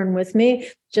and govern with me,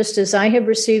 just as I have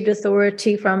received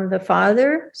authority from the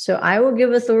Father, so I will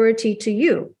give authority to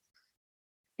you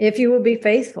if you will be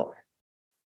faithful.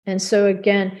 And so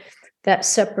again, that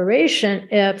separation,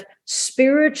 if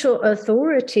spiritual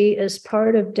authority is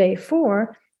part of day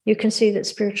 4, you can see that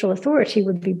spiritual authority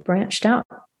would be branched out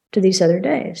to these other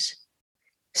days.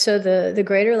 So the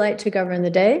greater light to govern the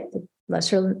day, the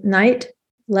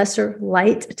lesser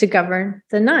light to govern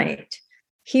the night.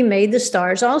 He made the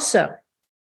stars also.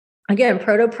 Again,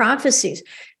 proto-prophecies.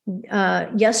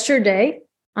 Yesterday,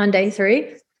 on day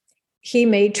 3, he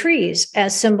made trees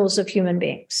as symbols of human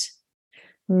beings.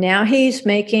 Now he's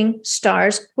making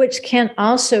stars, which can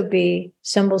also be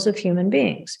symbols of human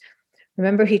beings.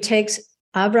 Remember, he takes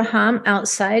Abraham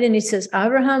outside and he says,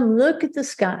 Abraham, look at the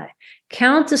sky.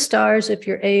 Count the stars if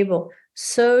you're able.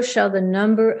 So shall the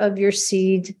number of your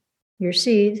seed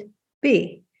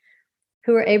be.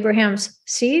 Who are Abraham's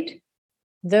seed?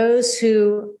 Those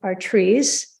who are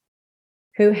trees,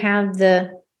 who have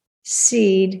the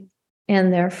seed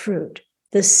in their fruit,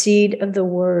 the seed of the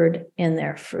word in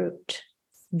their fruit.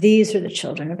 These are the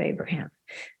children of Abraham.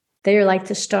 They are like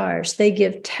the stars. They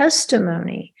give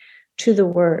testimony to the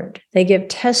word. They give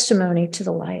testimony to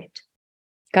the light.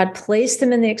 God placed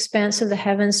them in the expanse of the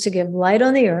heavens to give light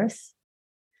on the earth.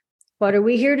 What are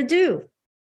we here to do?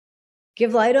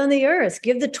 Give light on the earth.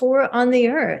 Give the Torah on the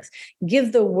earth.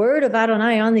 Give the word of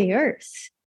Adonai on the earth.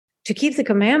 To keep the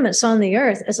commandments on the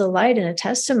earth as a light and a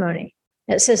testimony.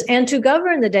 It says, and to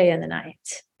govern the day and the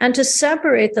night, and to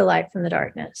separate the light from the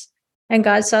darkness. And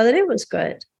God saw that it was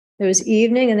good. There was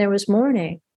evening and there was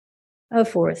morning, a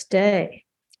 4th day.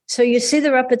 So you see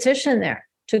the repetition there,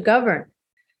 to govern,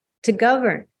 to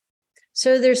govern.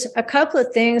 So there's a couple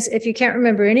of things, if you can't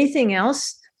remember anything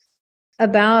else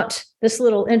about this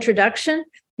little introduction,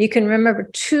 you can remember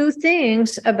 2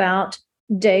 things about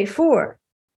day 4.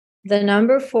 The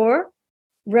number 4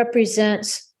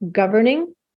 represents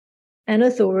governing and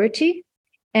authority,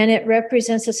 and it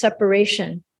represents a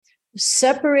separation,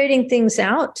 separating things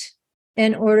out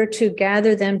in order to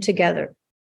gather them together.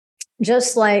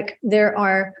 Just like there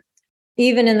are,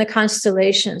 even in the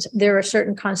constellations, there are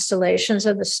certain constellations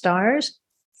of the stars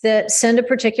that send a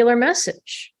particular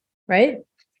message, right?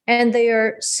 And they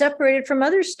are separated from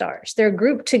other stars. They're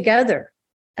grouped together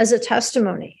as a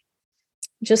testimony.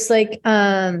 Just like,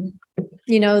 the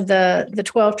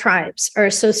 12 tribes are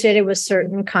associated with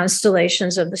certain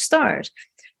constellations of the stars.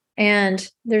 And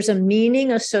there's a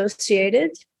meaning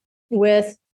associated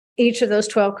with each of those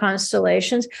 12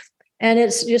 constellations. And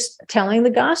it's just telling the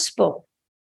gospel.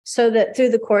 So that through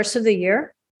the course of the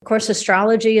year, of course,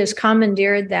 astrology has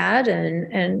commandeered that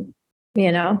and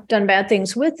done bad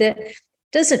things with it.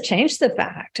 Doesn't change the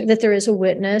fact that there is a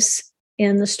witness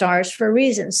in the stars for a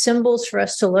reason, symbols for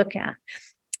us to look at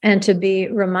and to be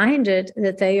reminded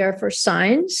that they are for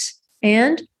signs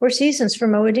and for seasons for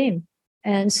Moedim.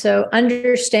 And so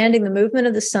understanding the movement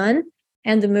of the sun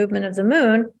and the movement of the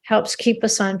moon helps keep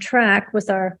us on track with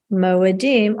our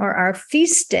Moedim, or our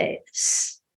feast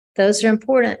days. Those are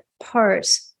important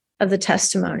parts of the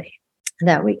testimony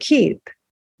that we keep.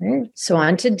 Right? So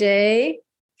on to day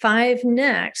 5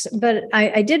 next. But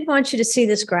I did want you to see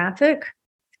this graphic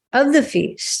of the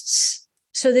feasts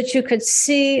so that you could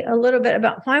see a little bit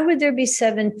about why would there be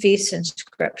 7 feasts in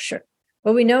Scripture?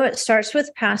 Well, we know it starts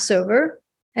with Passover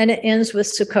and it ends with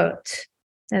Sukkot.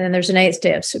 And then there's an 8th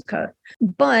day of Sukkot.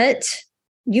 But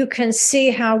you can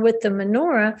see how with the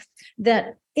menorah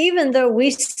that even though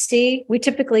we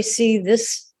typically see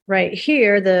this right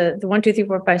here, the 1, 2, 3,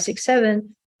 4, 5, 6,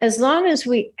 7, as long as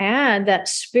we add that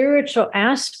spiritual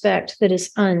aspect that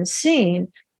is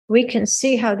unseen, we can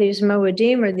see how these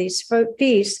Moedim, or these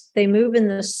feasts, they move in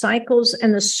the cycles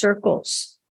and the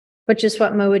circles, which is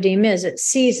what Moedim is. It's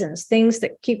seasons, things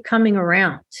that keep coming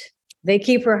around. They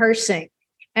keep rehearsing.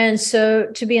 And so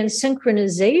to be in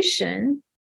synchronization,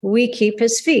 we keep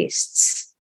his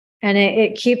feasts, and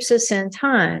it keeps us in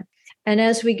time. And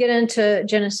as we get into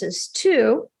Genesis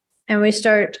 2, and we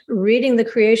start reading the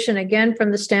creation again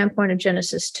from the standpoint of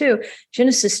Genesis 2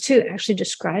 actually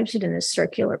describes it in this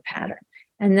circular pattern.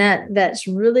 And that's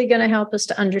really going to help us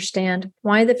to understand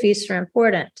why the feasts are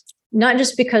important, not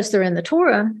just because they're in the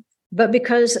Torah, but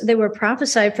because they were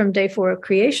prophesied from day 4 of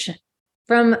creation,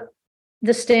 from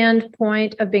the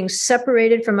standpoint of being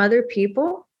separated from other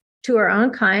people to our own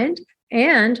kind,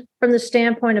 and from the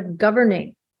standpoint of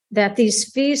governing, that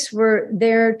these feasts were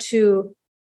there to,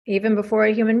 even before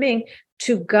a human being,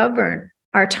 to govern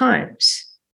our times.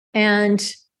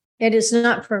 And it is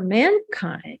not for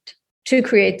mankind to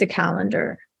create the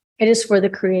calendar. It is for the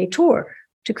Creator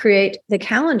to create the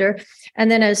calendar.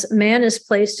 And then as man is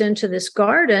placed into this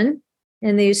garden,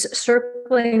 in these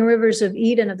circling rivers of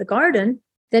Eden of the garden,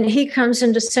 then he comes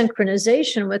into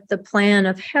synchronization with the plan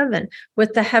of heaven,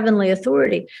 with the heavenly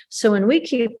authority. So when we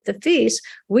keep the feast,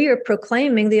 we are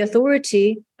proclaiming the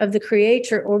authority of the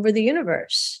Creator over the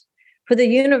universe. For the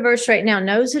universe right now,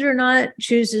 knows it or not,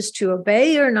 chooses to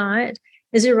obey or not,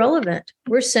 is irrelevant.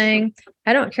 We're saying,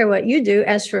 I don't care what you do.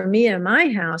 As for me and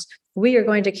my house, we are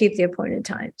going to keep the appointed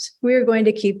times. We are going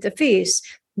to keep the feasts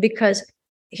because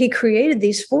he created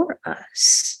these for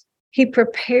us. He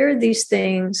prepared these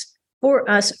things for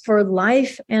us, for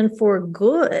life and for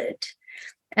good.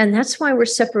 And that's why we're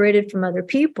separated from other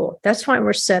people. That's why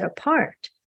we're set apart.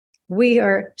 We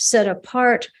are set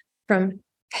apart from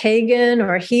pagan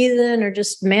or heathen or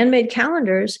just man-made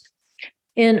calendars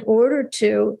in order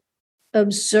to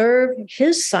observe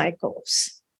his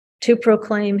cycles, to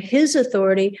proclaim his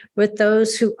authority with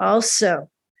those who also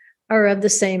are of the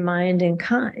same mind and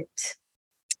kind.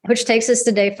 Which takes us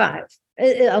to day 5.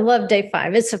 I love day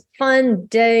 5. It's a fun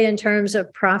day in terms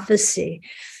of prophecy.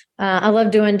 I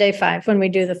love doing day 5 when we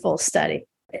do the full study.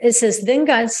 It says, then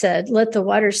God said, let the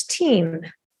waters teem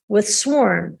with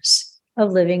swarms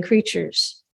of living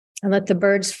creatures, and let the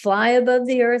birds fly above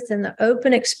the earth in the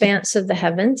open expanse of the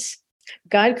heavens.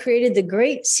 God created the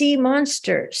great sea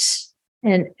monsters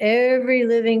and every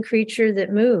living creature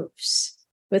that moves,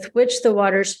 with which the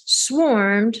waters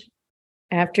swarmed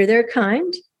after their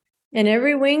kind, and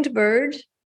every winged bird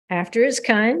after its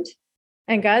kind.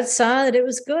 And God saw that it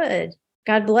was good.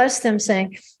 God blessed them,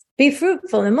 saying, be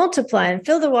fruitful and multiply and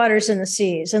fill the waters in the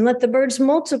seas, and let the birds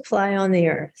multiply on the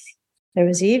earth. There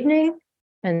was evening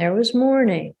and there was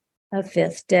morning, a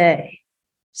 5th day.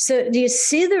 So do you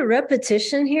see the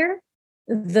repetition here?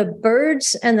 The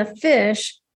birds and the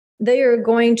fish, they are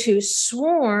going to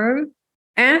swarm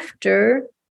after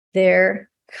their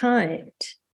kind.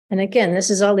 And again, this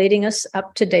is all leading us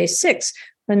up to day 6,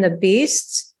 when the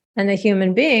beasts and the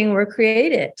human being were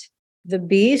created. The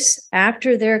beasts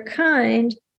after their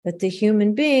kind, but the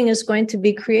human being is going to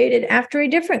be created after a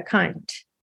different kind.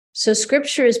 So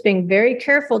scripture is being very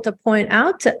careful to point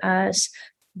out to us,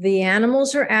 the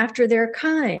animals are after their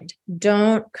kind.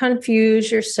 Don't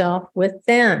confuse yourself with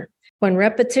them. When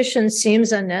repetition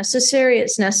seems unnecessary,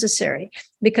 it's necessary,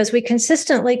 because we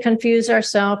consistently confuse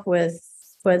ourselves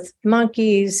with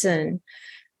monkeys and,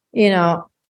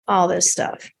 all this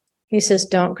stuff. He says,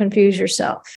 don't confuse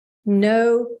yourself.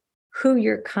 Know who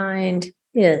your kind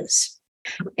is.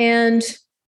 And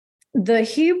the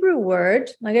Hebrew word,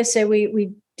 like I say,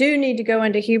 we do need to go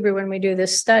into Hebrew when we do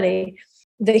this study.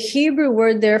 The Hebrew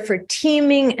word there for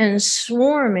teeming and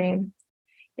swarming,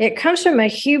 it comes from a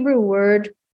Hebrew word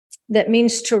that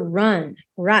means to run,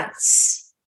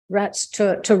 ratz,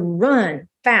 to run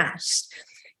fast.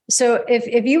 So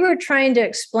if you were trying to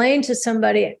explain to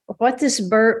somebody what this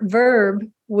verb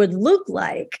would look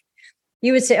like,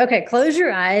 you would say, okay, close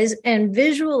your eyes and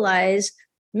visualize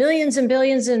millions and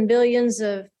billions and billions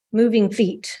of moving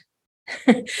feet.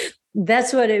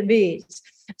 That's what it means.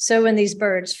 So when these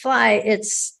birds fly,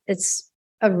 it's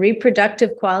a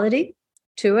reproductive quality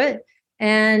to it,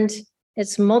 and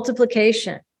it's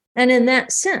multiplication. And in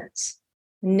that sense,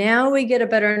 now we get a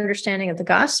better understanding of the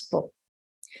gospel.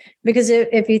 Because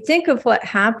if you think of what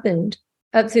happened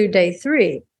up through day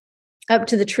 3, up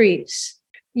to the trees,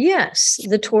 yes,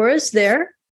 the Torah is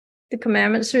there, the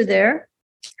commandments are there,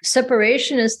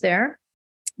 separation is there,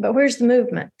 but where's the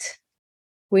movement?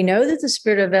 We know that the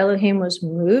spirit of Elohim was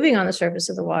moving on the surface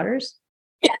of the waters.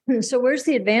 So where's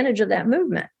the advantage of that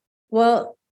movement?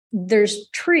 Well, there's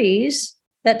trees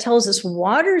that tells us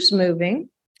water's moving.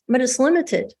 but it's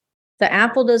limited. The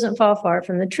apple doesn't fall far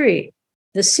from the tree.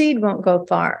 The seed won't go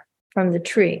far from the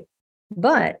tree.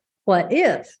 But what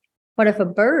if a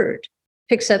bird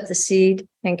picks up the seed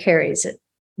and carries it?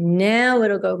 Now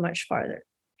it'll go much farther.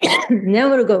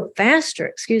 Now it'll go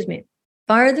faster,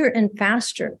 farther and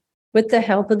faster with the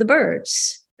help of the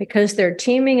birds, because they're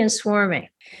teeming and swarming.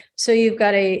 So you've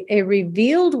got a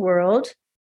revealed world,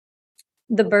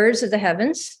 the birds of the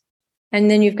heavens, and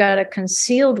then you've got a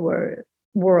concealed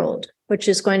world, which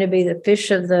is going to be the fish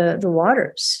of the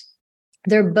waters.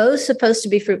 They're both supposed to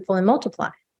be fruitful and multiply.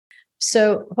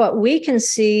 So what we can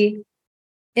see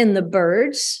in the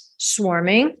birds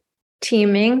swarming,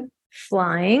 teeming,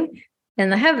 flying in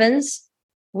the heavens,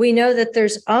 we know that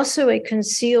there's also a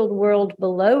concealed world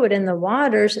below it in the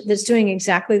waters that's doing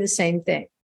exactly the same thing.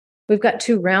 We've got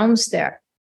two realms there.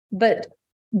 But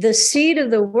the seed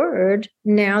of the word,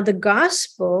 now the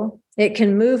gospel, it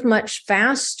can move much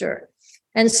faster.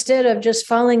 Instead of just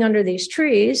falling under these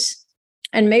trees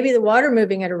and maybe the water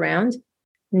moving it around,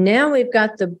 now we've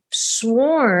got the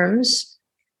swarms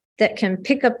that can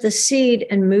pick up the seed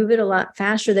and move it a lot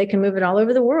faster. They can move it all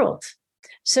over the world.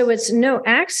 So it's no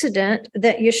accident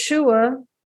that Yeshua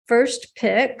first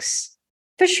picks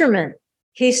fishermen.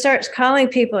 He starts calling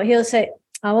people. He'll say,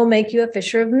 I will make you a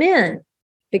fisher of men.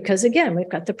 Because again, we've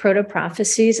got the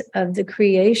proto-prophecies of the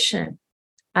creation.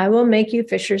 I will make you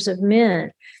fishers of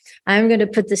men. I'm going to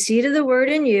put the seed of the word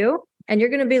in you, and you're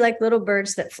going to be like little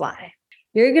birds that fly.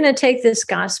 You're going to take this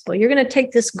gospel. You're going to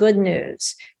take this good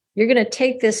news. You're going to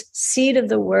take this seed of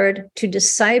the word to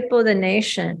disciple the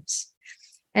nations.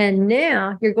 And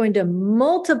now you're going to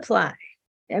multiply.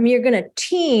 I mean, you're going to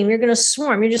team. You're going to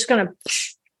swarm. You're going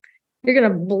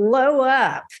to blow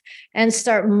up and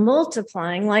start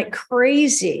multiplying like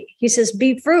crazy. He says,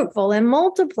 be fruitful and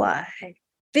multiply.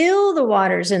 Fill the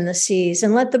waters in the seas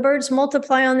and let the birds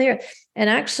multiply on the earth. And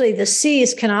actually, the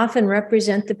seas can often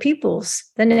represent the peoples,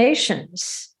 the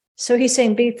nations. So he's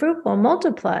saying, be fruitful,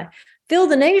 multiply, fill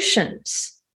the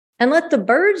nations, and let the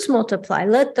birds multiply.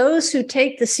 Let those who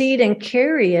take the seed and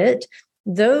carry it,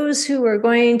 those who are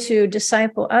going to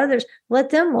disciple others,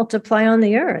 let them multiply on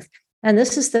the earth. And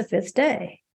this is the fifth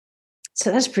day.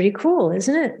 So that's pretty cool,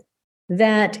 isn't it?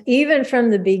 That even from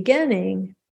the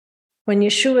beginning, when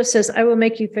Yeshua says, I will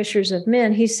make you fishers of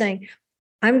men, he's saying,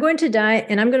 I'm going to die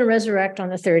and I'm going to resurrect on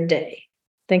the third day.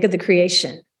 Think of the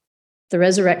creation, the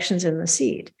resurrection's in the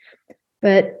seed.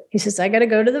 But he says, I got to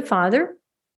go to the Father.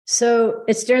 So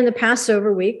it's during the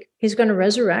Passover week. He's going to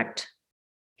resurrect.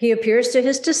 He appears to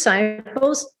his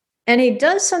disciples, and he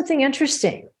does something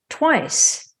interesting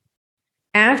twice.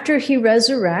 After he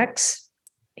resurrects,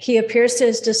 he appears to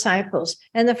his disciples.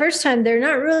 And the first time, they're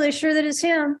not really sure that it's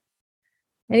him.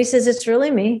 And he says, it's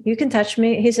really me. You can touch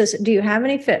me. He says, do you have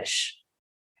any fish?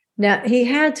 Now, he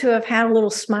had to have had a little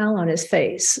smile on his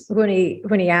face when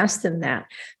he asked them that,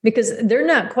 because they're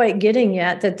not quite getting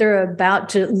yet that they're about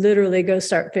to literally go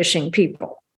start fishing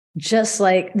people, just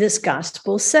like this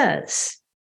gospel says.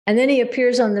 And then he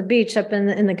appears on the beach up in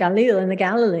the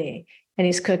Galilee, and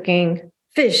he's cooking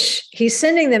fish. He's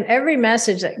sending them every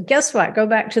message that, guess what? Go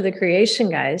back to the creation,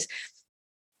 guys.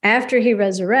 After he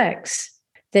resurrects,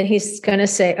 then he's going to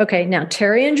say, okay, now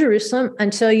tarry in Jerusalem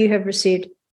until you have received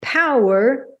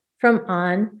power from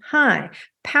on high.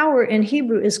 Power in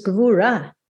Hebrew is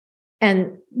gvura.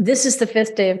 And this is the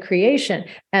fifth day of creation,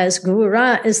 as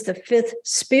gvura is the fifth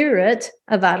spirit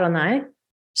of Adonai.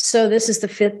 So this is the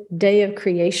fifth day of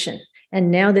creation.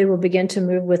 And now they will begin to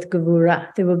move with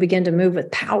gvura. They will begin to move with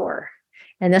power.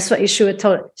 And that's what Yeshua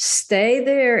told. Stay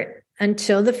there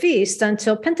until the feast,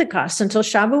 until Pentecost, until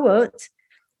Shavuot.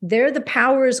 There, the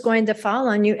power is going to fall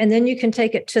on you. And then you can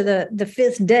take it to the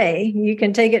fifth day. You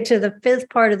can take it to the fifth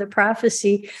part of the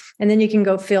prophecy. And then you can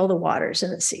go fill the waters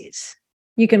and the seas.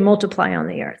 You can multiply on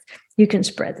the earth. You can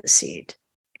spread the seed.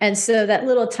 And so that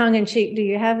little tongue-in-cheek, do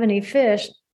you have any fish?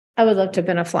 I would love to have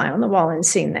been a fly on the wall and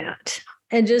seen that.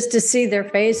 And just to see their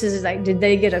faces, like, did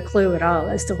they get a clue at all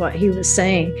as to what he was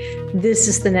saying? This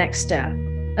is the next step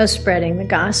of spreading the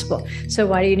gospel. So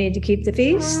why do you need to keep the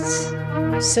feasts?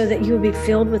 So that you will be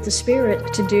filled with the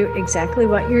Spirit to do exactly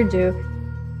what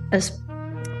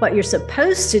what you're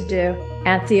supposed to do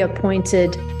at the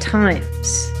appointed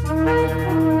times.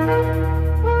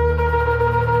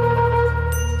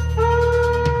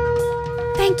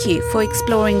 Thank you for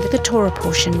exploring the Torah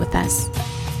portion with us.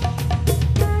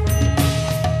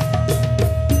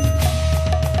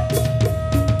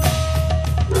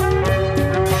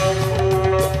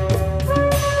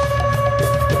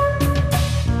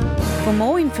 For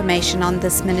more information on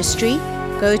this ministry,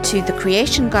 go to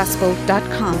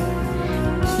thecreationgospel.com.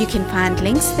 You can find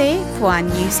links there for our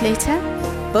newsletter,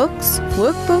 books,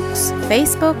 workbooks,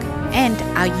 Facebook, and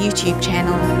our YouTube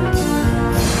channel.